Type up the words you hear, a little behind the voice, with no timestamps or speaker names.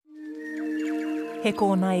He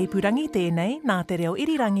kōna ipurangi tēnei nā te reo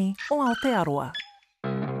irirangi o Aotearoa.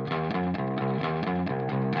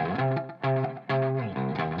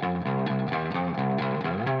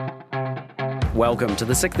 Welcome to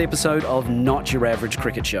the 6th episode of Not Your Average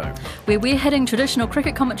Cricket Show, where we're hitting traditional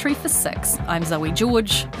cricket commentary for 6. I'm Zoe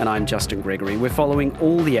George. And I'm Justin Gregory. We're following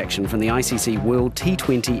all the action from the ICC World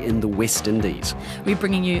T20 in the West Indies. We're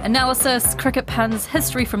bringing you analysis, cricket puns,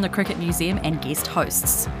 history from the Cricket Museum and guest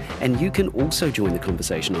hosts. And you can also join the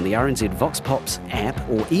conversation on the RNZ Vox Pops app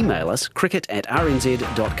or email us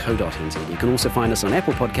cricket@rnz.co.nz. You can also find us on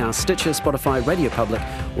Apple Podcasts, Stitcher, Spotify, Radio Public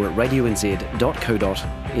or at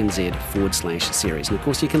radionz.co.nz/series. And of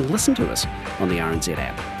course you can listen to us on the RNZ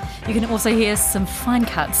app. You can also hear some fine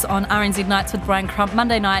cuts on RNZ Nights with Brian Crump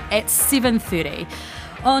Monday night at 7:30.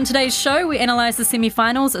 On today's show, we analyse the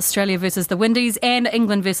semi-finals, Australia versus the Windies and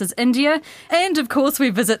England versus India. And of course, we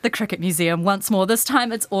visit the Cricket Museum once more. This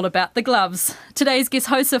time, it's all about the gloves. Today's guest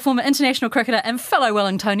hosts are former international cricketer and fellow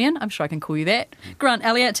Wellingtonian, I'm sure I can call you that, Grant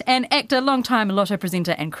Elliott, and actor, long-time Lotto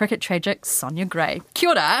presenter and cricket tragic Sonia Gray. Kia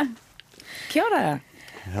ora. Kia ora.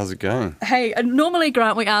 How's it going? Hey, normally,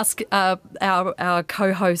 Grant, we ask our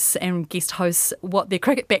co-hosts and guest hosts what their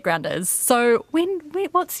cricket background is. So,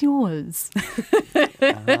 what's yours?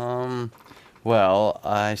 Well,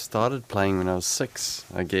 I started playing when I was 6,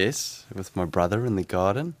 I guess, with my brother in the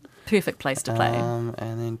garden. Perfect place to play. And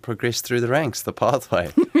then progressed through the ranks, the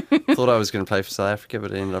pathway. Thought I was going to play for South Africa,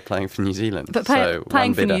 but I ended up playing for New Zealand. But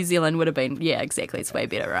playing for New Zealand would have been, yeah, exactly. It's way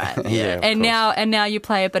better, right? Yeah. And now you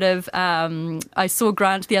play a bit of. I saw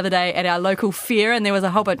Grant the other day at our local fair, and there was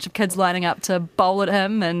a whole bunch of kids lining up to bowl at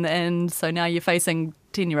him, and so now you're facing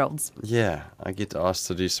 10-year-olds. Yeah, I get asked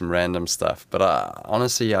to do some random stuff. But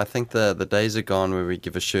honestly, I think the days are gone where we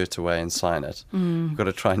give a shirt away and sign it. We've got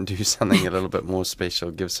to try and do something a little bit more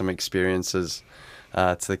special, give some experiences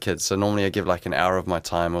to the kids. So normally I give like an hour of my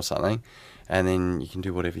time or something, and then you can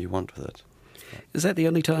do whatever you want with it. Is that the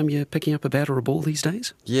only time you're picking up a bat or a ball these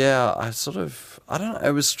days? Yeah, I don't know,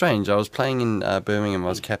 it was strange. I was playing in Birmingham. I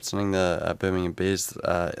was captaining the Birmingham Bears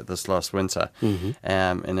this last winter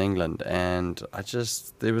in England, and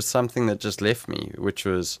there was something that just left me, which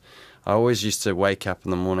was I always used to wake up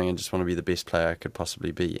in the morning and just want to be the best player I could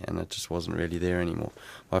possibly be, and it just wasn't really there anymore.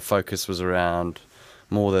 My focus was around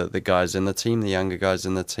more the guys in the team, the younger guys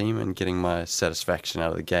in the team, and getting my satisfaction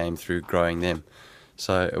out of the game through growing them.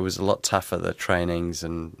 So it was a lot tougher, the trainings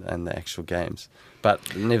and the actual games.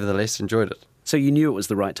 But nevertheless, enjoyed it. So you knew it was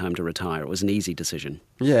the right time to retire. It was an easy decision.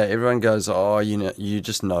 Yeah, everyone goes, you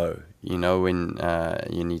just know. You know when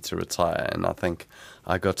you need to retire. And I think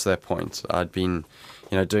I got to that point. I'd been,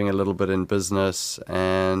 doing a little bit in business,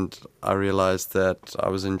 and I realised that I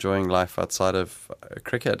was enjoying life outside of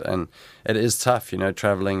cricket. And it is tough,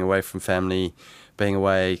 travelling away from family, being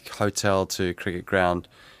away, hotel to cricket ground.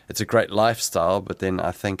 It's a great lifestyle, but then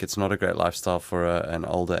I think it's not a great lifestyle for an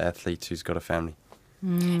older athlete who's got a family.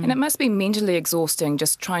 And it must be mentally exhausting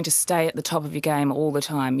just trying to stay at the top of your game all the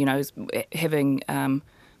time, having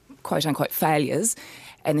quote-unquote failures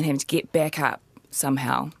and then having to get back up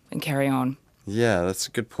somehow and carry on. Yeah, that's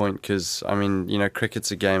a good point because,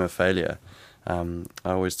 cricket's a game of failure. I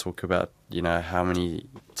always talk about, how many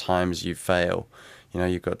times you fail.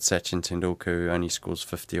 You've got Sachin Tendulkar who only scores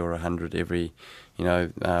 50 or 100 every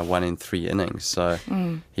 1 in 3 innings. So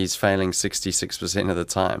he's failing 66% of the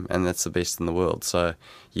time, and that's the best in the world. So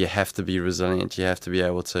you have to be resilient. You have to be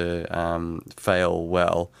able to fail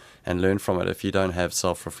well and learn from it. If you don't have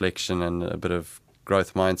self-reflection and a bit of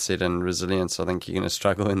growth mindset and resilience, I think you're going to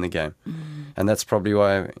struggle in the game. And that's probably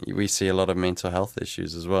why we see a lot of mental health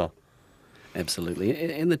issues as well.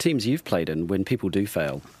 Absolutely. In the teams you've played in, when people do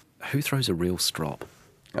fail, who throws a real strop?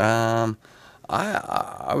 I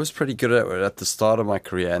was pretty good at it at the start of my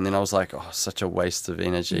career, and then I was like, such a waste of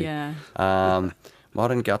energy. Yeah.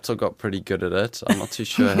 Martin Guptill got pretty good at it. I'm not too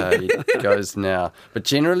sure how he goes now. But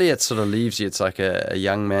generally it sort of leaves you. It's like a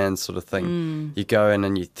young man sort of thing. You go in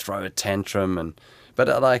and you throw a tantrum.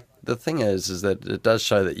 But the thing is that it does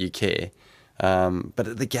show that you care.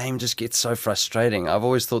 But the game just gets so frustrating. I've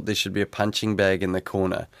always thought there should be a punching bag in the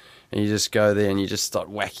corner. And you just go there and you just start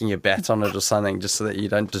whacking your bat on it or something just so that you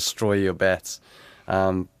don't destroy your bats.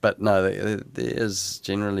 But no, there is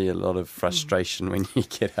generally a lot of frustration when you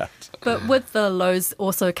get out. But with the lows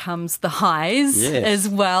also comes the highs as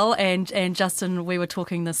well. And Justin, we were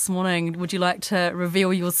talking this morning. Would you like to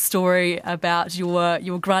reveal your story about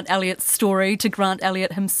your Grant Elliott story to Grant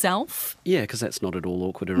Elliott himself? Yeah, because that's not at all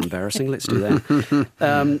awkward or embarrassing. Let's do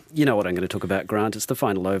that. You know what I'm going to talk about, Grant. It's the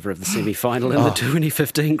final over of the semi-final in the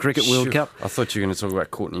 2015 Cricket World Cup. I thought you were going to talk about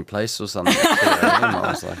Courtney Place or something. I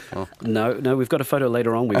was like, No, we've got a photo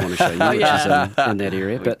later on we want to show you, which is in that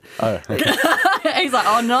area. But He's like,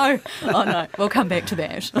 oh no, we'll come back to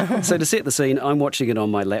that. so to set the scene, I'm watching it on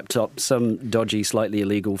my laptop, some dodgy, slightly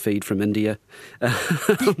illegal feed from India.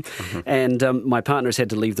 And my partner has had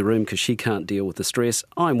to leave the room because she can't deal with the stress.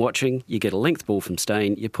 I'm watching, you get a length ball from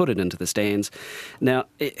Stain, you put it into the stands. Now,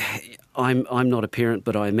 I'm not a parent,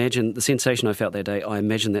 but I imagine the sensation I felt that day, I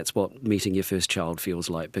imagine that's what meeting your first child feels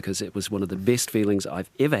like, because it was one of the best feelings I've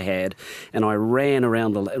ever had. And I ran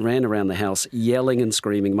around the house yelling and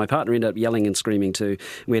screaming. My partner ended up yelling and screaming too.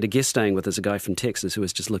 We had a guest staying with us, a guy from Texas, who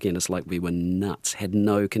was just looking at us like we were nuts, had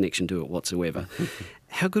no connection to it whatsoever.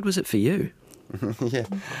 How good was it for you? Yeah,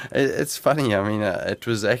 it's funny. I mean, it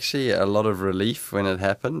was actually a lot of relief when it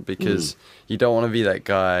happened, because you don't want to be that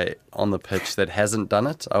guy on the pitch that hasn't done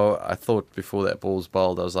it. I thought before that ball's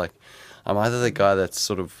bowled, I was like, I'm either the guy that's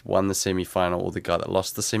sort of won the semi-final or the guy that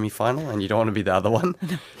lost the semi-final, and you don't want to be the other one.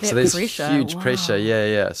 So there's huge pressure.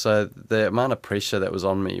 Yeah. So the amount of pressure that was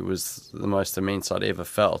on me was the most immense I'd ever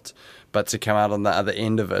felt. But to come out on the other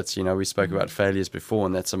end of it, we spoke about failures before,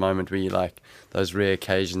 and that's a moment where you like those rare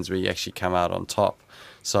occasions where you actually come out on top.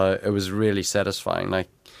 So it was really satisfying. Like,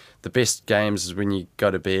 the best games is when you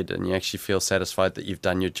go to bed and you actually feel satisfied that you've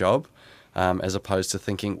done your job, as opposed to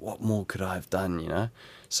thinking, what more could I have done,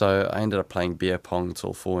 So I ended up playing beer pong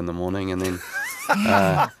till 4 a.m. and then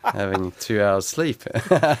having 2 hours sleep.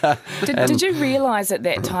 Did you realise at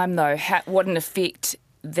that time, though, what an effect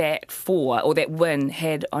that that win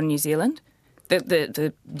had on New Zealand,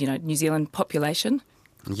 the New Zealand population,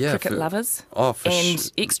 cricket lovers,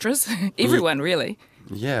 extras, everyone really.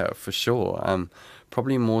 Yeah, for sure.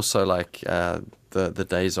 Probably more so like the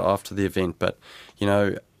days after the event, but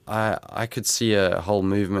I could see a whole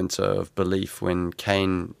movement of belief when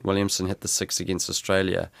Kane Williamson hit the 6 against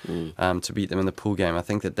Australia to beat them in the pool game. I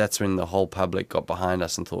think that's when the whole public got behind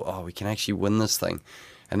us and thought, oh, we can actually win this thing.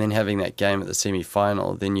 And then having that game at the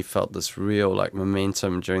semi-final, then you felt this real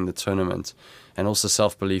momentum during the tournament, and also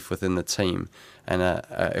self-belief within the team, and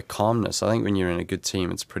a calmness. I think when you're in a good team,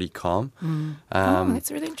 it's pretty calm.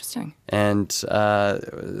 That's really interesting. And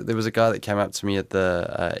there was a guy that came up to me at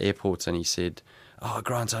the airport, and he said, oh,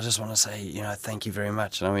 Grant, I just want to say, thank you very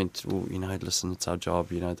much. And I went, well, listen, it's our job,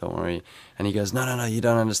 don't worry. And he goes, no, you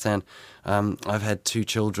don't understand. I've had 2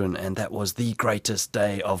 children, and that was the greatest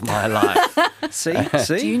day of my life. See?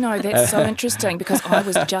 Do you know, that's so interesting, because I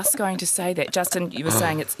was just going to say that. Justin, you were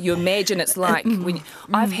saying you imagine it's like when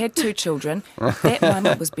I've had 2 children, that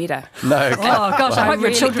moment was better. No. Oh, gosh, I hope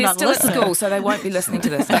your children they're aren't still listening. at school, so they won't be listening to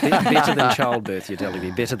this. Better than childbirth, you're telling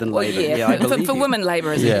me. Better than labour. Yeah, I believe for you. women,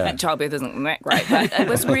 labour childbirth isn't that great. But it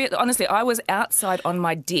was honestly, I was outside on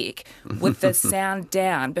my deck with the sound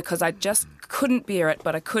down because I just couldn't bear it,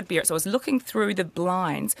 but I could bear it. So I was looking through the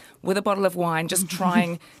blinds with a bottle of wine, just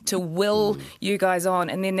trying to will you guys on.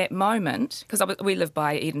 And then that moment, because we live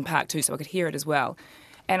by Eden Park too, so I could hear it as well.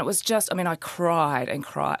 And it was just, I cried and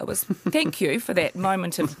cried. It was, thank you for that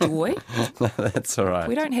moment of joy. No, that's all right.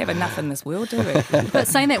 We don't have enough in this world, do we? But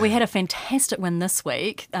saying that, we had a fantastic win this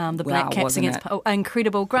week, the Black Caps wasn't against it?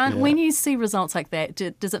 incredible. Grant, when you see results like that,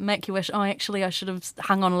 does it make you wish, actually I should have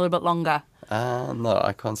hung on a little bit longer? No,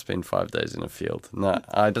 I can't spend 5 days in a field. No,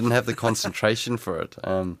 I didn't have the concentration for it.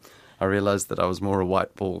 I realised that I was more a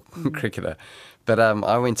white ball cricketer. But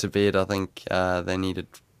I went to bed, I think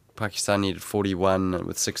Pakistan needed 41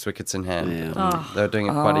 with 6 wickets in hand. Yeah. They were doing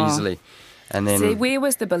it quite easily. And then, see, where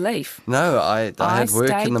was the belief? No, I had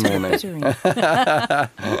work in the morning.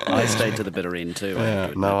 I stayed to the bitter end too.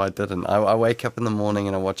 No, I didn't. I wake up in the morning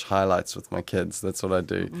and I watch highlights with my kids. That's what I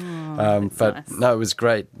do. But nice. no, it was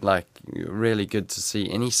great. Really good to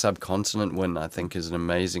see. Any subcontinent win, I think, is an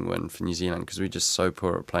amazing win for New Zealand, because we're just so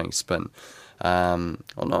poor at playing spin. Well,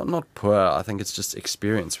 not poor. I think it's just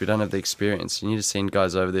experience. We don't have the experience. You need to send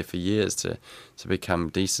guys over there for years to become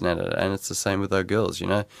decent at it. And it's the same with our girls,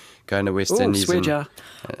 going to West Indies and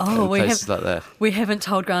places like that. We haven't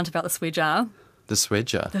told Grant about the swear jar. The swear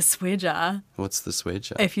jar? The swear jar. What's the swear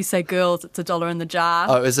jar? If you say girls, it's $1 in the jar.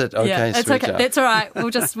 Oh, is it? Okay, yeah, it's swear okay. jar. That's all right. We'll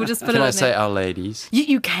just put it in Can I there. say our ladies?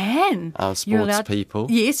 You can. Our You're sports allowed- people?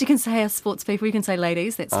 Yes, you can say our sports people. You can say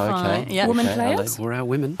ladies. That's fine. Yeah. Women Okay, players? Or our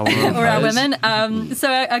women. Our women Or our players. women. So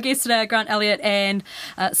our guests today are Grant Elliott and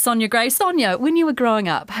Sonia Gray. Sonia, when you were growing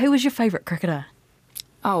up, who was your favourite cricketer?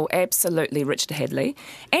 Oh, absolutely, Richard Hadley.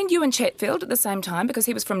 And Ewan Chatfield at the same time, because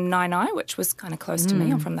he was from Nainai, which was kind of close to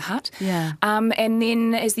me. I'm from the Hutt. Yeah. And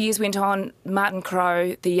then as the years went on, Martin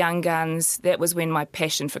Crowe, the Young Guns, that was when my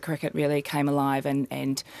passion for cricket really came alive. And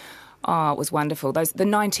it was wonderful. The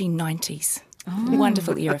 1990s.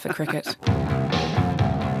 Wonderful era for cricket.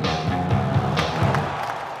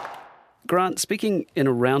 Grant, speaking in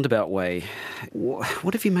a roundabout way,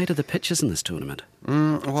 what have you made of the pitches in this tournament?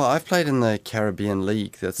 Well, I've played in the Caribbean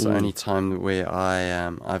League. That's the only time where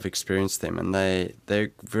I've experienced them, and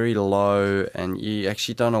they're very low, and you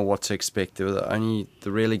actually don't know what to expect. The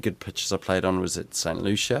really good pitches I played on was at St.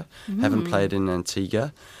 Lucia. Haven't played in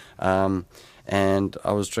Antigua. And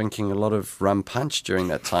I was drinking a lot of rum punch during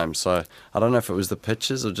that time, so I don't know if it was the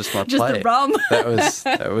pitches or just my play. The rum.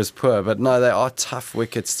 that was poor, but no, they are tough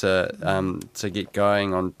wickets to get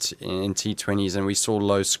going on in T20s, and we saw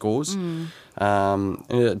low scores. In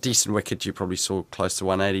a decent wicket, you probably saw close to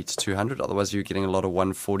 180 to 200. Otherwise, you're getting a lot of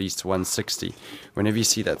 140s to 160. Whenever you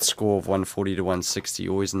see that score of 140 to 160,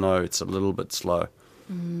 you always know it's a little bit slow.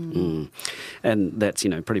 And that's,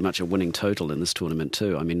 pretty much a winning total in this tournament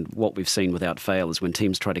too. I mean, what we've seen without fail is when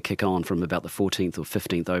teams try to kick on from about the 14th or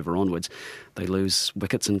 15th over onwards, they lose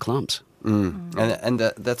wickets in clumps. And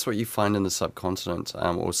that's what you find in the subcontinent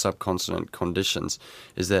or subcontinent conditions,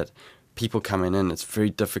 is that people coming in, it's very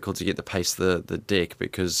difficult to get the pace of the deck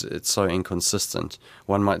because it's so inconsistent.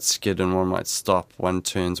 One might skid and one might stop. One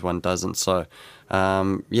turns, one doesn't. So,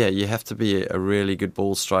 you have to be a really good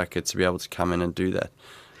ball striker to be able to come in and do that.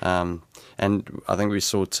 And I think we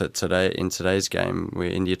saw today in today's game where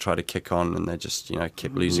India tried to kick on and they just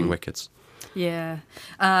kept losing wickets. Yeah.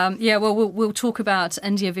 Well, we'll talk about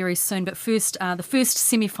India very soon. But first, the first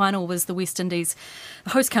semi-final was the West Indies, the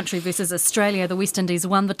host country versus Australia. The West Indies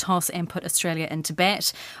won the toss and put Australia into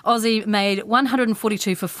bat. Aussie made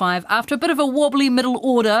 142 for 5 after a bit of a wobbly middle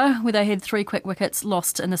order where they had 3 quick wickets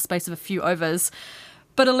lost in the space of a few overs.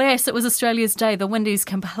 But alas, it was Australia's day. The Windies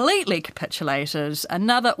completely capitulated.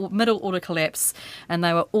 Another middle order collapse, and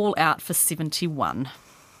they were all out for 71.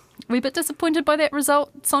 Were you a bit disappointed by that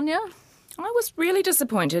result, Sonia? I was really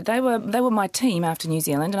disappointed. They were my team after New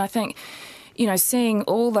Zealand, and I think, seeing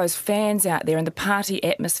all those fans out there and the party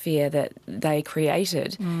atmosphere that they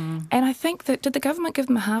created, and I think that, did the government give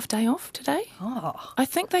them a half day off today? Oh, I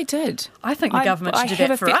think they did. I think the government should do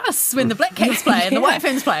that for us when the Black Caps play and the White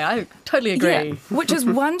Ferns play. I totally agree. Yeah, which is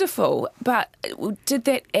wonderful. But did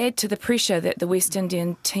that add to the pressure that the West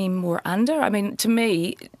Indian team were under? I mean, to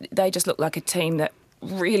me, they just looked like a team that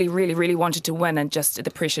really, really, really wanted to win, and just the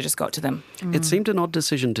pressure just got to them. It seemed an odd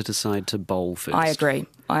decision to decide to bowl first. I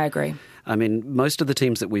agree. I mean, most of the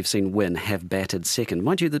teams that we've seen win have batted second.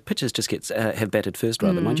 Mind you, the pitches just get have batted first,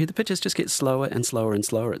 rather. Mind you, the pitches just get slower and slower and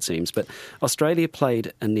slower, it seems. But Australia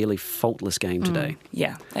played a nearly faultless game today.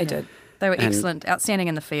 Yeah, they did. They were excellent, outstanding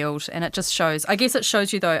in the field, and it just shows, I guess it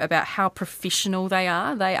shows you, though, about how professional they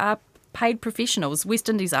are. They are paid professionals. West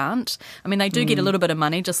Indies aren't. I mean, they do get a little bit of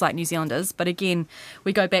money, just like New Zealanders, but again,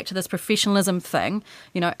 we go back to this professionalism thing.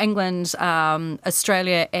 England,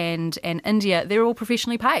 Australia and India, they're all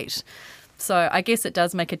professionally paid. So I guess it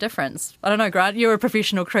does make a difference. I don't know, Grant, you're a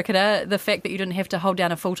professional cricketer. The fact that you didn't have to hold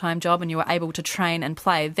down a full-time job and you were able to train and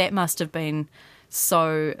play, that must have been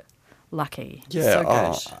so lucky. Yeah, so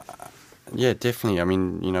good. Yeah, definitely. I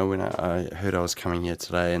mean, when I heard I was coming here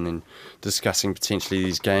today and then discussing potentially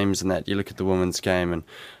these games and that, you look at the women's game, and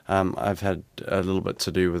I've had a little bit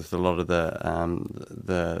to do with a lot of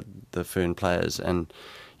the Fern players, and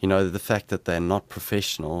the fact that they're not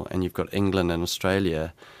professional, and you've got England and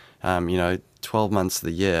Australia, 12 months of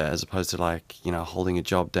the year, as opposed to holding a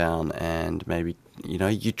job down, and maybe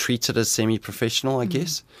you treat it as semi-professional, I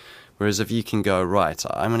guess. Whereas if you can go, right,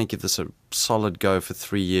 I'm going to give this a solid go for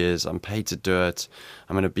 3 years, I'm paid to do it,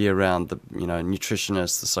 I'm going to be around the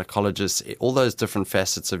nutritionists, the psychologists, all those different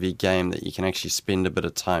facets of your game that you can actually spend a bit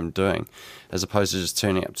of time doing, as opposed to just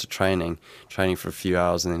turning up to training for a few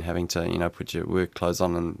hours and then having to put your work clothes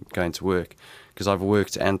on and going to work. Because I've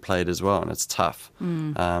worked and played as well, and it's tough.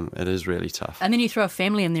 It is really tough. And then you throw a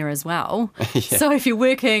family in there as well. Yeah. So if you're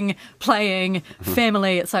working, playing,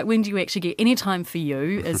 family, it's like, when do you actually get any time for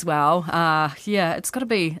you as well? It's got to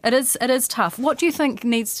be. It is tough. What do you think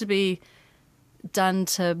needs to be done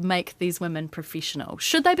to make these women professional?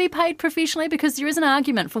 Should they be paid professionally? Because there is an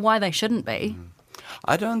argument for why they shouldn't be.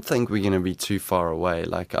 I don't think we're going to be too far away.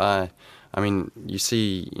 I mean, you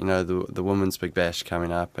see, the Women's Big Bash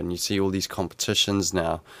coming up, and you see all these competitions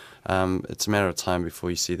now. It's a matter of time before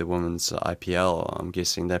you see the Women's IPL. I'm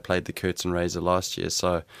guessing they played the curtain raiser last year,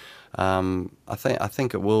 so I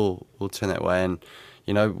think it will turn that way. And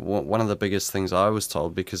one of the biggest things I was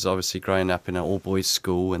told, because obviously growing up in an all-boys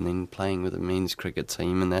school and then playing with a men's cricket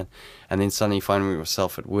team and that, and then suddenly finding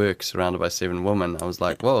myself at work surrounded by 7 women, I was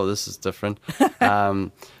like, whoa, this is different.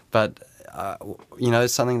 But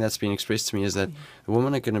something that's been expressed to me is that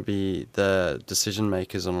women are going to be the decision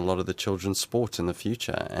makers on a lot of the children's sport in the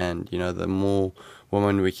future. And, the more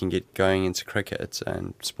women we can get going into cricket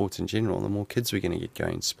and sport in general, the more kids we're going to get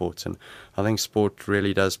going in sport. And I think sport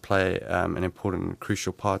really does play an important,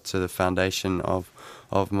 crucial part to the foundation of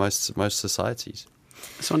most societies.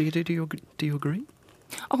 Sonia, do you agree?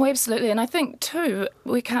 Oh, absolutely. And I think, too,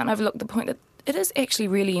 we can't overlook the point that it is actually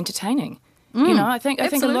really entertaining. I think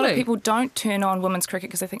a lot of people don't turn on women's cricket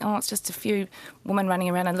because they think, it's just a few women running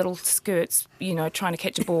around in little skirts, trying to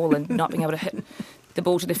catch a ball and not being able to hit the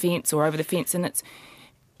ball to the fence or over the fence. And it's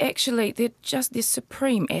actually, they're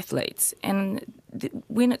supreme athletes. And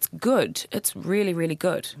when it's good, it's really, really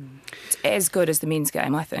good. It's as good as the men's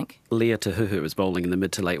game, I think. Leah Tahuhu is bowling in the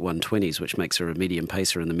mid to late 120s, which makes her a medium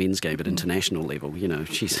pacer in the men's game at international level.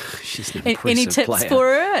 She's an impressive Any tips player. for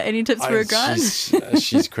her? Any tips for her, Grant?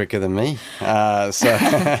 She's quicker than me. So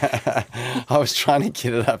I was trying to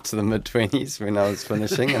get it up to the mid-20s when I was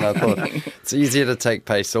finishing, and I thought it's easier to take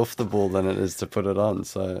pace off the ball than it is to put it on.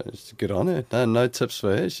 So it's good on her. No tips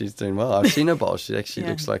for her. She's doing well. I've seen her bowl. She actually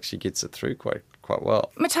looks like she gets it through quite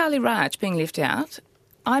well. Mithali Raj being left out,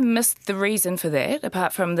 I missed the reason for that,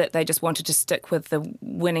 apart from that they just wanted to stick with the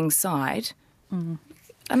winning side.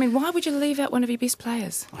 I mean, why would you leave out one of your best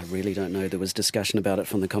players? I really don't know. There was discussion about it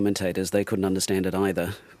from the commentators. They couldn't understand it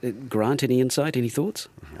either. Grant, any insight, any thoughts?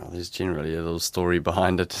 There's generally a little story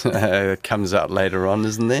behind it. It comes out later on,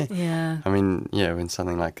 isn't there? Yeah. I mean, when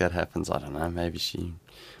something like that happens, I don't know, maybe she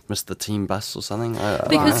missed the team bus or something.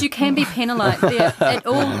 Because you can be penalised.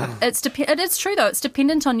 It is true though. It's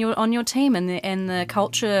dependent on your team and the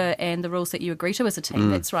culture and the rules that you agree to as a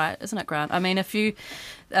team. That's right, isn't it, Grant? I mean, if you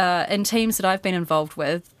in teams that I've been involved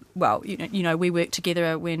with. Well, we worked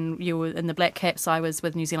together when you were in the Black Caps. I was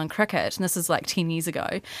with New Zealand Cricket, and this is like 10 years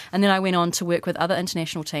ago. And then I went on to work with other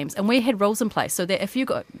international teams, and we had rules in place so that if you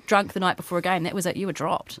got drunk the night before a game, that was it, you were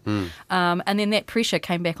dropped. And then that pressure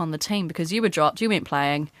came back on the team because you were dropped, you weren't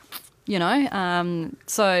playing.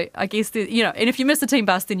 So I guess, and if you miss the team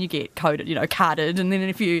bus, then you get carded. And then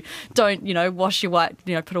if you don't, wash your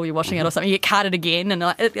put all your washing out or something, you get carded again. And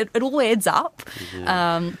it all adds up.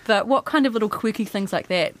 Yeah. But what kind of little quirky things like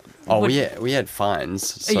that? We had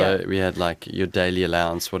fines. So we had like your daily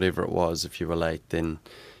allowance, whatever it was. If you were late, then,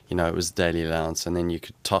 it was daily allowance. And then you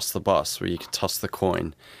could toss the boss, where you could toss the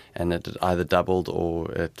coin. And it either doubled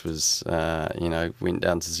or it was, went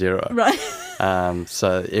down to zero. Right.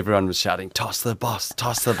 So everyone was shouting, toss the boss.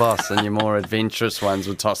 And your more adventurous ones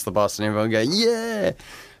would toss the boss and everyone would go, yeah.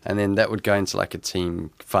 And then that would go into like a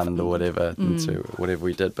team fund or whatever, into whatever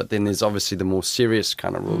we did. But then there's obviously the more serious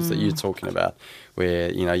kind of rules that you're talking about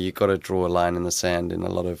where, you've got to draw a line in the sand in a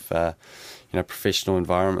lot of, professional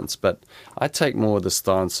environments. But I take more the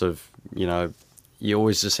stance of, you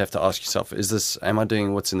always just have to ask yourself, am I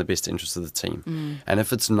doing what's in the best interest of the team? And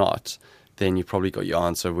if it's not, then you've probably got your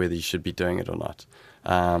answer whether you should be doing it or not.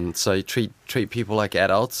 So you treat people like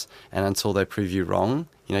adults, and until they prove you wrong,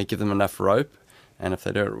 give them enough rope. And if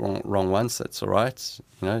they do it wrong once, that's all right.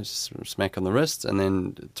 Just smack on the wrist, and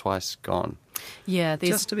then twice gone. Yeah.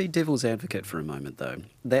 Just to be devil's advocate for a moment, though,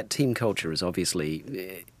 that team culture is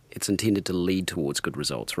obviously, it's intended to lead towards good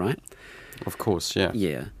results, right? Of course, yeah.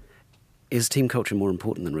 Yeah. Is team culture more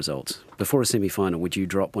important than results? Before a semi-final, would you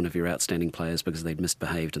drop one of your outstanding players because they'd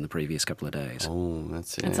misbehaved in the previous couple of days? Oh,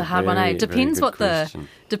 that's It's a hard one, eh? Depends what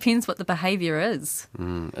the behaviour is.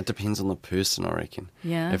 It depends on the person, I reckon.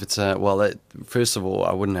 Yeah. If it's first of all,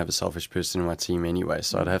 I wouldn't have a selfish person in my team anyway,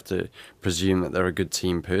 so I'd have to presume that they're a good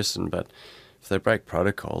team person. But if they break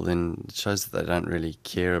protocol, then it shows that they don't really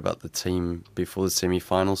care about the team before the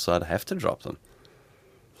semi-final, so I'd have to drop them.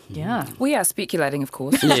 Yeah. We are speculating, of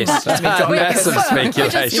course. Yes, massive speculation. We're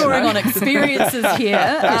just drawing on experiences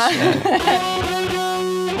here.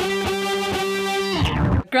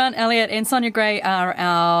 Grant Elliott and Sonia Gray are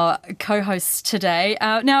our co-hosts today.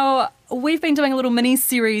 Now, we've been doing a little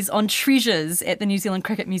mini-series on treasures at the New Zealand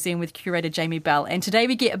Cricket Museum with curator Jamie Bell, and today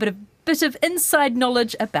we get a bit of inside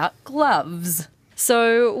knowledge about gloves.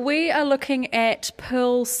 So we are looking at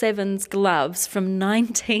Pearl Seven's gloves from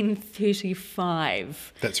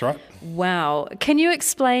 1935. That's right. Wow. Can you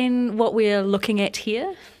explain what we're looking at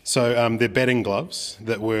here? So they're batting gloves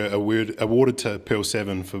that were awarded to Pearl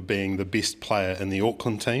Seven for being the best player in the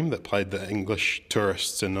Auckland team that played the English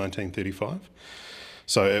tourists in 1935.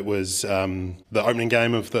 So it was the opening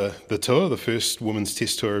game of the tour, the first women's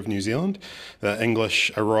test tour of New Zealand. The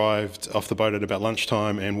English arrived off the boat at about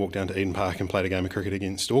lunchtime and walked down to Eden Park and played a game of cricket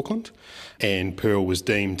against Auckland. And Pearl was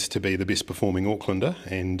deemed to be the best performing Aucklander,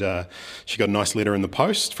 and she got a nice letter in the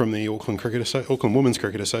post from the Auckland Women's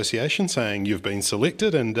Cricket Association saying you've been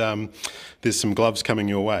selected and there's some gloves coming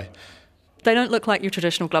your way. They don't look like your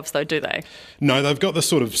traditional gloves, though, do they? No, they've got the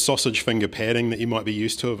sort of sausage finger padding that you might be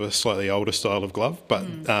used to of a slightly older style of glove, but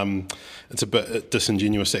it's a bit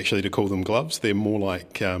disingenuous actually to call them gloves. They're more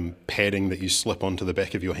like padding that you slip onto the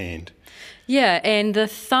back of your hand. Yeah, and the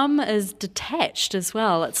thumb is detached as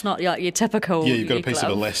well. It's not like your typical Yeah, you've got a piece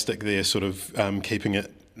glove. of elastic there sort of keeping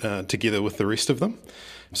it together with the rest of them.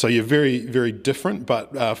 So you're very, very different,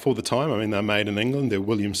 but for the time, I mean, they're made in England. They're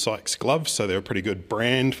William Sykes gloves, so they're a pretty good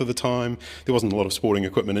brand for the time. There wasn't a lot of sporting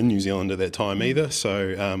equipment in New Zealand at that time either,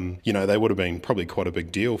 so, they would have been probably quite a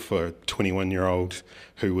big deal for a 21-year-old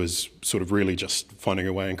who was sort of really just finding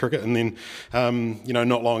her way in cricket. And then,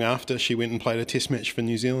 not long after, she went and played a test match for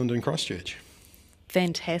New Zealand in Christchurch.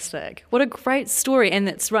 Fantastic. What a great story. And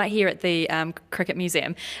it's right here at the Cricket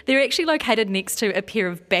Museum. They're actually located next to a pair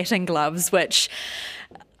of batting gloves, which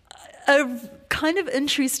are kind of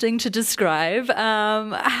interesting to describe.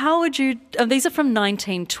 How would you... these are from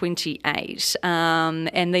 1928,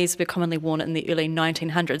 and these were commonly worn in the early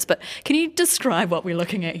 1900s. But can you describe what we're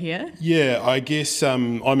looking at here? Yeah, I guess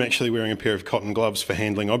I'm actually wearing a pair of cotton gloves for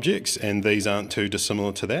handling objects, and these aren't too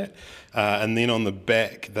dissimilar to that. And then on the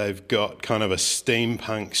back, they've got kind of a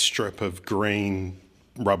steampunk strip of green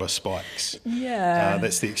rubber spikes. Yeah.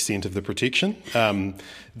 That's the extent of the protection.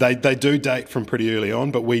 They do date from pretty early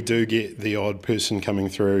on, but we do get the odd person coming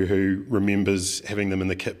through who remembers having them in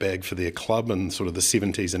the kit bag for their club in sort of the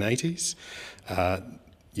 70s and 80s.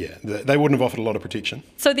 They wouldn't have offered a lot of protection.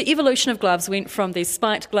 So the evolution of gloves went from these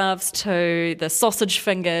spiked gloves to the sausage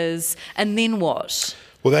fingers, and then what?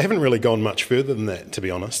 Well, they haven't really gone much further than that, to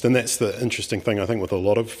be honest. And that's the interesting thing, I think, with a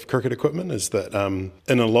lot of cricket equipment is that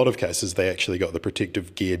in a lot of cases, they actually got the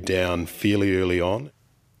protective gear down fairly early on.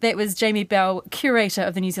 That was Jamie Bell, curator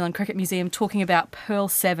of the New Zealand Cricket Museum, talking about Pearl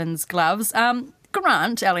Savins gloves.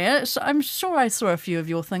 Grant, Elliot, I'm sure I saw a few of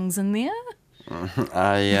your things in there.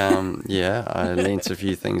 I lent a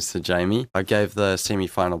few things to Jamie. I gave the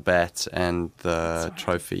semi-final bat and the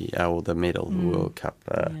trophy, or the medal, the World Cup.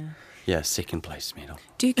 Second place medal.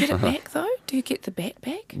 Do you get it back though? Do you get the bat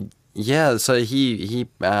back? Yeah, so he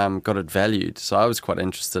got it valued. So I was quite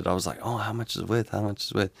interested. I was like, oh, how much is it worth? How much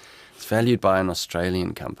is it worth? It's valued by an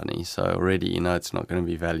Australian company, so already it's not going to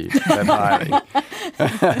be valued that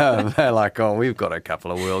highly. They're like, oh, we've got a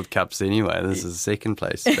couple of World Cups anyway. This is second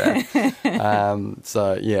place bat. I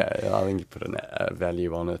think you put a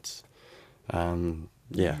value on it.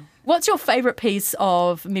 What's your favourite piece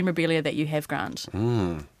of memorabilia that you have, Grant?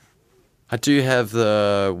 I do have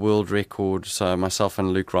the world record. So myself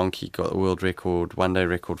and Luke Ronke got the world record, one-day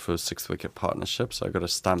record for 6-wicket partnership. So I got a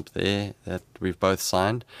stump there that we've both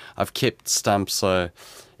signed. I've kept stumps, so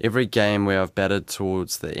every game where I've batted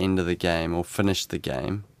towards the end of the game or finished the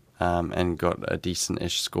game and got a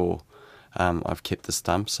decent-ish score, I've kept the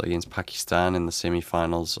stumps. So against Pakistan in the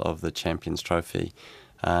semi-finals of the Champions Trophy,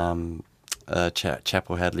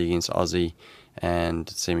 Chapel Hadley against Aussie, and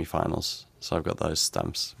semi-finals. So I've got those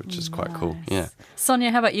stumps, which is quite cool. Yeah. Sonia,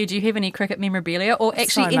 how about you? Do you have any cricket memorabilia, or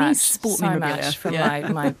actually any sport memorabilia? Much from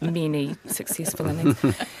my many successful innings.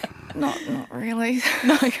 Not really.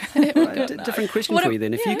 No. Different question for you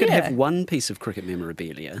then. If you could have one piece of cricket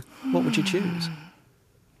memorabilia, what would you choose?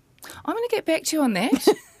 I'm going to get back to you on that.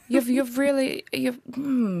 You've really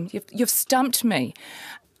stumped me.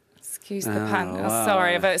 Excuse the pun. Oh,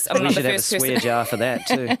 sorry, but I'm not the first person. We should have a swear jar for that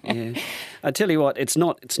too. Yeah. I tell you what, it's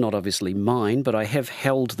not obviously mine, but I have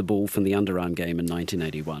held the ball from the underarm game in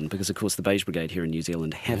 1981 because, of course, the Beige Brigade here in New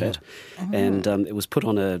Zealand have it, and it was put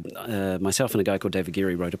on myself and a guy called David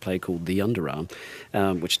Geary wrote a play called The Underarm,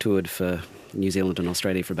 which toured for New Zealand and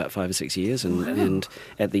Australia for about 5 or 6 years, and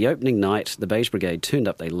at the opening night, the Beige Brigade turned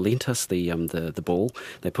up. They lent us the ball.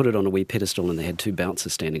 They put it on a wee pedestal, and they had 2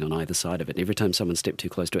 bouncers standing on either side of it. And every time someone stepped too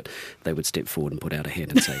close to it, they would step forward and put out a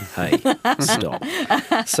hand and say, "Hey, stop."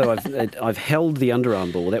 So I've held the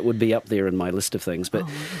underarm ball. That would be up there in my list of things. But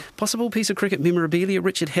possible piece of cricket memorabilia,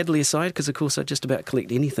 Richard Hadley aside, because of course I just about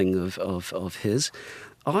collect anything of his.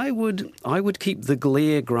 I would keep the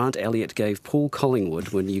glare Grant Elliott gave Paul Collingwood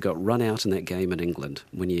when you got run out in that game in England,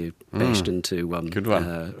 when you bashed into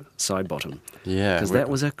side bottom. Yeah. Because that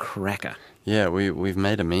was a cracker. Yeah, we've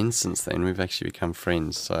made amends since then. We've actually become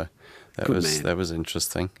friends, so Good man. That was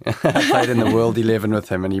interesting. I played in the World 11 with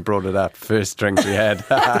him, and he brought it up. First drink we had.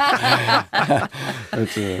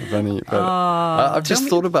 It's funny. But I've just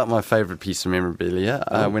thought about my favourite piece of memorabilia.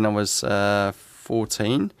 When I was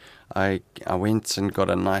 14, I went and got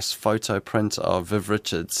a nice photo print of Viv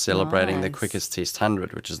Richards celebrating the quickest Test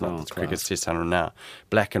 100, which is not the quickest Test 100 now.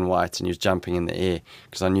 Black and white, and he was jumping in the air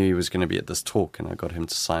because I knew he was going to be at this talk, and I got him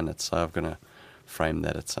to sign it. So I'm going to frame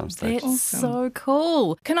that at some stage. That's so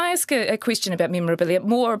cool. Can I ask a question about memorabilia,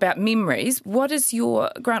 more about memories? What's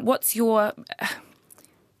your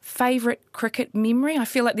favourite cricket memory? I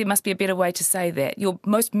feel like there must be a better way to say that. Your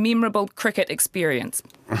most memorable cricket experience.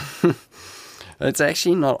 It's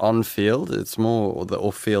actually not on field. It's more the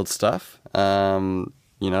off-field stuff. Really?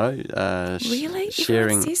 Sharing,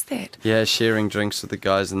 Everyone says that. Yeah, sharing drinks with the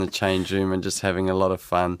guys in the change room and just having a lot of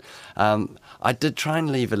fun. I did try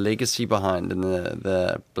and leave a legacy behind in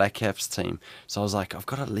the Black Caps team. So I was like, I've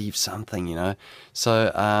got to leave something,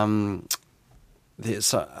 So I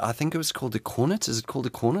think it was called a cornet. Is it called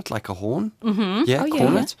a cornet, like a horn? Mm-hmm. Yeah,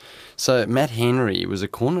 cornet. Yeah. So Matt Henry was a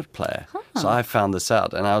cornet player. Huh. So I found this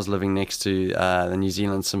out, and I was living next to the New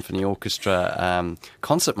Zealand Symphony Orchestra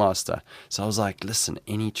concertmaster. So I was like, listen,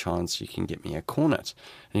 any chance you can get me a cornet?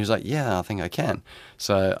 And he was like, yeah, I think I can.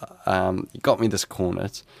 So he got me this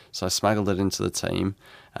cornet. So I smuggled it into the team,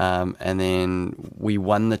 and then we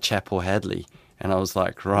won the Chapel Hadley. And I was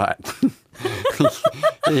like, right,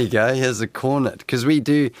 there you go, here's a cornet. Because we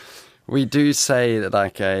do say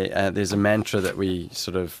that there's a mantra that we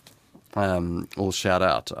sort of all shout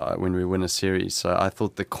out when we win a series. So I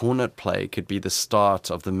thought the cornet play could be the start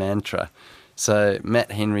of the mantra. So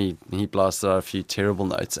Matt Henry, he blasted out a few terrible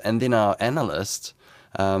notes. And then our analyst,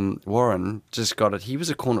 Warren, just got it. He was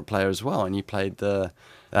a cornet player as well, and he played the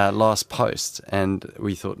last post, and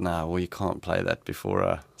we thought, you can't play that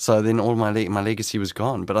before. So then all my legacy was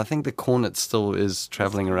gone. But I think the cornet still is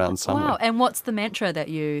travelling around somewhere. Wow! And what's the mantra that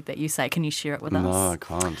you say? Can you share it with us? No, I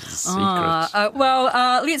can't. It's a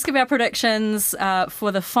secret. Let's give our predictions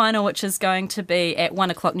for the final, which is going to be at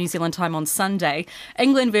 1:00 New Zealand time on Sunday.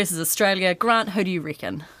 England versus Australia. Grant, who do you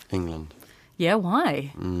reckon? England. Yeah,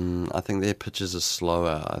 why? I think their pitches are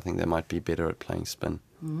slower. I think they might be better at playing spin.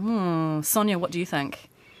 Sonia, what do you think?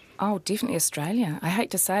 Oh, definitely Australia. I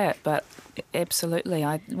hate to say it, but absolutely.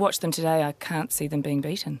 I watched them today. I can't see them being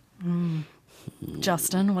beaten.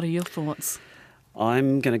 Justin, what are your thoughts?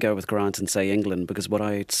 I'm going to go with Grant and say England, because what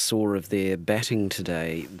I saw of their batting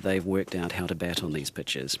today, they've worked out how to bat on these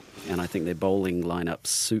pitches. And I think their bowling lineup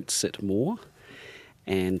suits it more.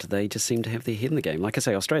 And they just seem to have their head in the game. Like I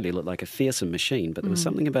say, Australia looked like a fearsome machine, but there was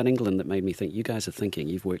something about England that made me think, you guys are thinking,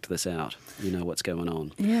 you've worked this out, you know what's going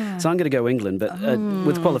on. Yeah. So I'm going to go England, but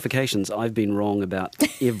with qualifications, I've been wrong about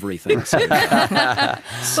everything so far.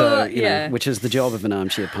 Which is the job of an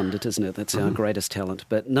armchair pundit, isn't it? That's our greatest talent.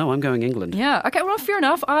 But no, I'm going England. Yeah, okay, well, fair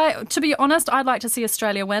enough. To be honest, I'd like to see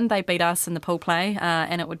Australia win. They beat us in the pool play,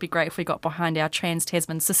 and it would be great if we got behind our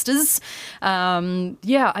trans-Tasman sisters. Do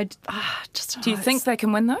you think they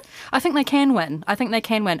can win, though? I think they can win.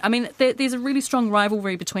 I mean, there's a really strong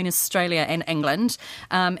rivalry between Australia and England,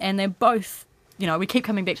 and they're both, we keep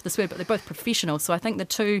coming back to this word, but they're both professional. So I think the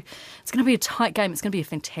two, it's going to be a tight game. It's going to be a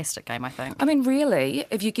fantastic game, I think. I mean, really,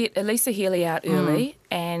 if you get Elisa Healy out early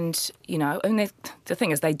and, the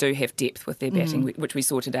thing is they do have depth with their batting, which we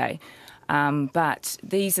saw today. But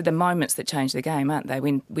these are the moments that change the game, aren't they?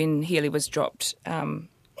 When Healy was dropped...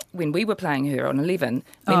 when we were playing her on 11,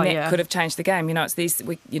 then could have changed the game.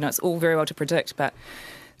 It's all very well to predict, but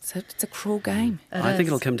it's a cruel game. I think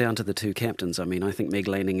it'll come down to the two captains. I mean, I think Meg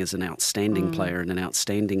Lanning is an outstanding player and an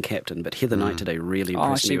outstanding captain, but Heather Knight today really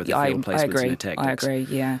impressed me with her field placements and her tactics. I agree,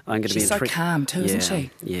 yeah. She's so calm too, isn't she?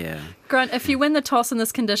 Yeah. Grant, if you win the toss in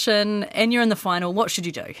this condition and you're in the final, what should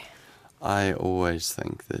you do? I always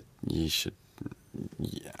think that you should...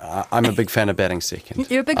 I'm a big fan of batting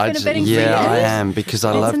second. You're a big fan of batting second? Yeah, I am, because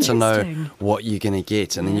I love to know what you're going to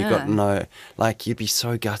get. And then you've got to know, you'd be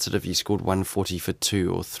so gutted if you scored 140 for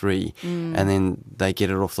 2 or 3, and then they get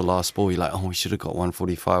it off the last ball. You're like, we should have got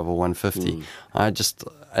 145 or 150.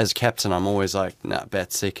 As captain, I'm always like,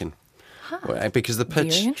 bat second. Because the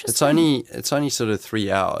pitch, it's only sort of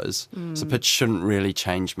 3 hours, so the pitch shouldn't really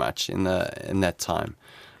change much in that time.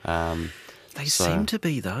 They seem to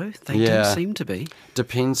be, though. They do seem to be.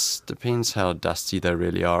 Depends how dusty they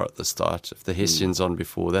really are at the start. If the Hessian's on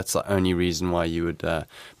before, that's the only reason why you would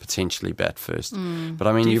potentially bat first. But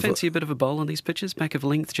I mean, do you fancy a bit of a bowl on these pitches, back of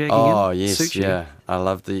length, jagging in? Oh yes, yeah. I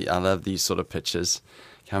love these sort of pitches.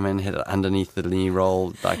 Come in, hit it underneath the knee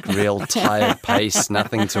roll, like real tired pace,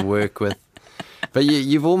 nothing to work with. But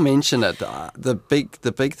you've all mentioned it. The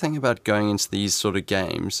big thing about going into these sort of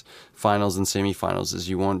games, finals and semi-finals, is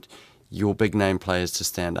you want your big name players to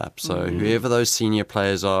stand up. So whoever those senior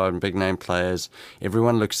players are and big name players,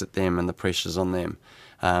 everyone looks at them and the pressure's on them.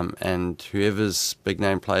 And whoever's big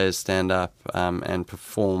name players stand up and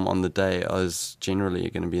perform on the day is generally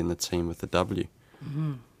going to be in the team with the W.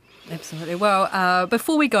 Mm-hmm. Absolutely. Well,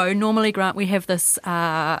 before we go, normally, Grant, we have this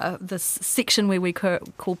section where we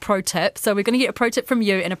call Pro Tip. So we're going to get a pro tip from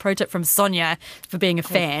you and a pro tip from Sonia for being a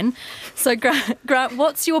fan. So, Grant,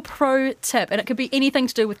 what's your pro tip? And it could be anything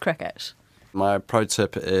to do with cricket. My pro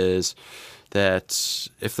tip is that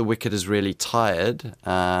if the wicket is really tired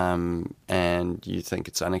and you think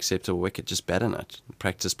it's unacceptable wicket, just bat in it.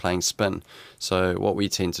 Practice playing spin. So what we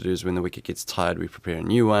tend to do is when the wicket gets tired, we prepare a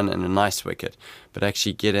new one and a nice wicket. But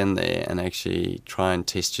actually get in there and actually try and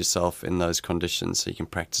test yourself in those conditions so you can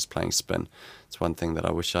practice playing spin. It's one thing that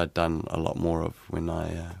I wish I'd done a lot more of when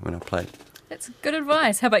I played. That's good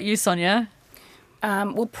advice. How about you, Sonia?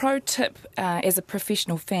 Well, pro tip as a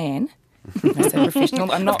professional fan. I say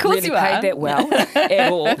professional. I'm not really paid that well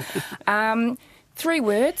at all. 3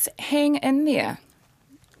 words, hang in there.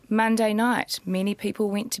 Monday night, many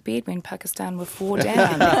people went to bed when Pakistan were 4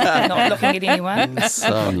 down. Not looking at anyone.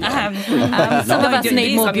 Some of us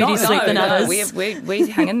need more beauty sleep than others.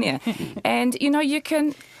 We hung in there. And, you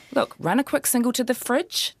can... Look, run a quick single to the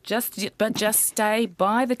fridge, but just stay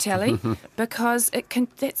by the telly because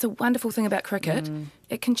that's a wonderful thing about cricket.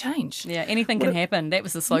 It can change. Yeah, anything can happen. That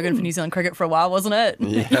was the slogan for New Zealand cricket for a while, wasn't it?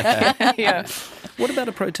 Yeah. What about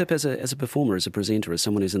a pro tip as a performer, as a presenter, as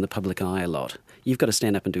someone who's in the public eye a lot? You've got to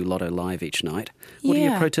stand up and do Lotto Live each night. What are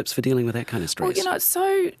your pro tips for dealing with that kind of stress? Well, it's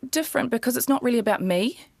so different because it's not really about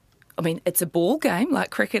me. I mean, it's a ball game like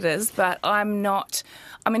cricket is, but I'm not...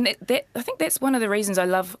 I mean, I think that's one of the reasons I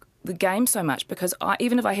love the game so much because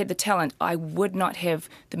even if I had the talent, I would not have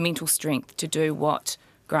the mental strength to do what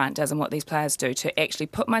Grant does and what these players do, to actually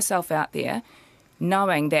put myself out there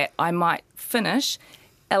knowing that I might finish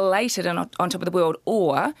elated and on top of the world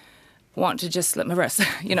or want to just slip my wrist.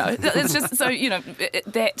 It's just so,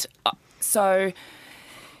 that... So...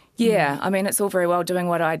 Yeah, I mean, it's all very well doing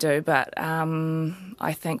what I do, but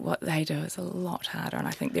I think what they do is a lot harder, and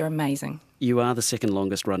I think they're amazing. You are the second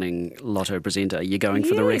longest running Lotto presenter. Are you going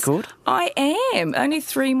for the record? I am. Only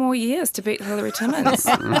 3 more years to beat Hilary Timmins.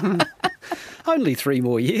 Only 3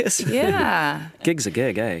 more years? Yeah. Gig's a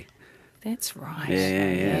gig, eh? That's right.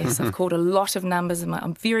 Yeah. Yes, I've called a lot of numbers.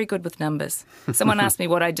 I'm very good with numbers. Someone asked me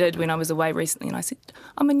what I did when I was away recently, and I said,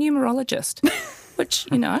 I'm a numerologist, which,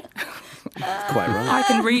 Quite right. I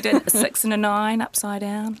can read a 6 and a 9 upside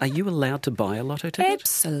down. Are you allowed to buy a lotto ticket?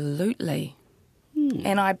 Absolutely.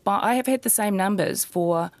 And I have had the same numbers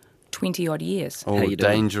for 20 odd years. Oh,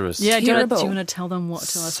 dangerous. Yeah, do you want to tell us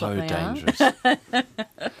so what they dangerous. are?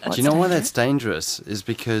 Do you know why that's dangerous? Is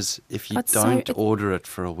because if you don't order it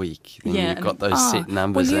for a week, then you've got those set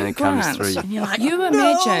numbers and it comes through. And you're like, you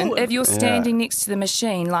imagine if you're standing next to the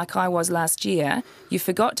machine like I was last year, you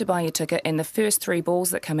forgot to buy your ticket and the first 3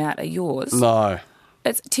 balls that come out are yours. No.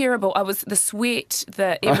 It's terrible. I was the sweat,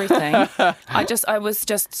 the everything. It was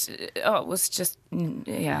just,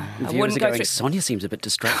 yeah. I wouldn't go through. Sonia seems a bit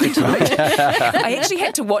distracted tonight. I actually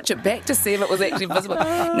had to watch it back to see if it was actually visible.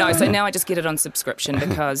 No, so now I just get it on subscription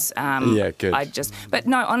because good. But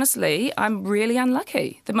no, honestly, I'm really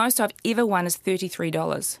unlucky. The most I've ever won is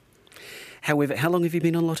 $33. However, how long have you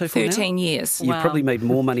been on Lotto for 13 years. You've probably made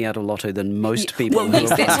more money out of Lotto than most people. Well, yes,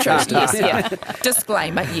 that's true. Yes, yeah.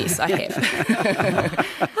 Disclaimer, yes, I have.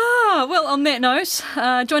 Well, on that note,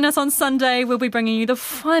 join us on Sunday. We'll be bringing you the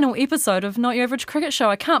final episode of Not Your Average Cricket Show.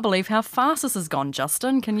 I can't believe how fast this has gone,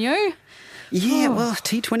 Justin. Can you? Yeah, well,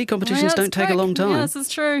 T20 competitions don't take a long time. Yeah, this is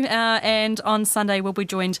true. And on Sunday, we'll be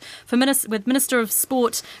joined with Minister of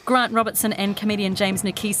Sport Grant Robertson and comedian James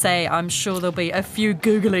Nikise. I'm sure there'll be a few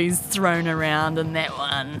googlies thrown around in that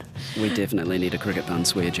one. We definitely need a cricket pun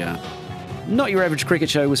swear jar. Not Your Average Cricket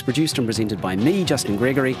Show was produced and presented by me, Justin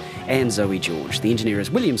Gregory, and Zoe George. The engineer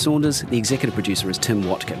is William Saunders. The executive producer is Tim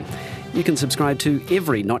Watkin. You can subscribe to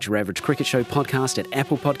every Not Your Average Cricket Show podcast at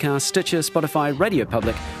Apple Podcasts, Stitcher, Spotify, Radio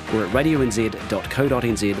Public, or at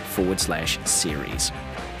radionz.co.nz/series.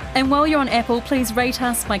 And while you're on Apple, please rate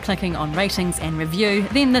us by clicking on ratings and review.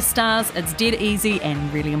 Then the stars, it's dead easy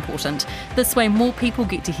and really important. This way more people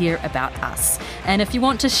get to hear about us. And if you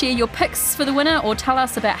want to share your picks for the winner or tell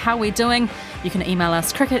us about how we're doing, you can email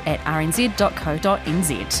us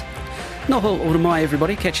cricket@rnz.co.nz. Noho ora mai,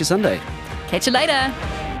 everybody. Catch you Sunday. Catch you later.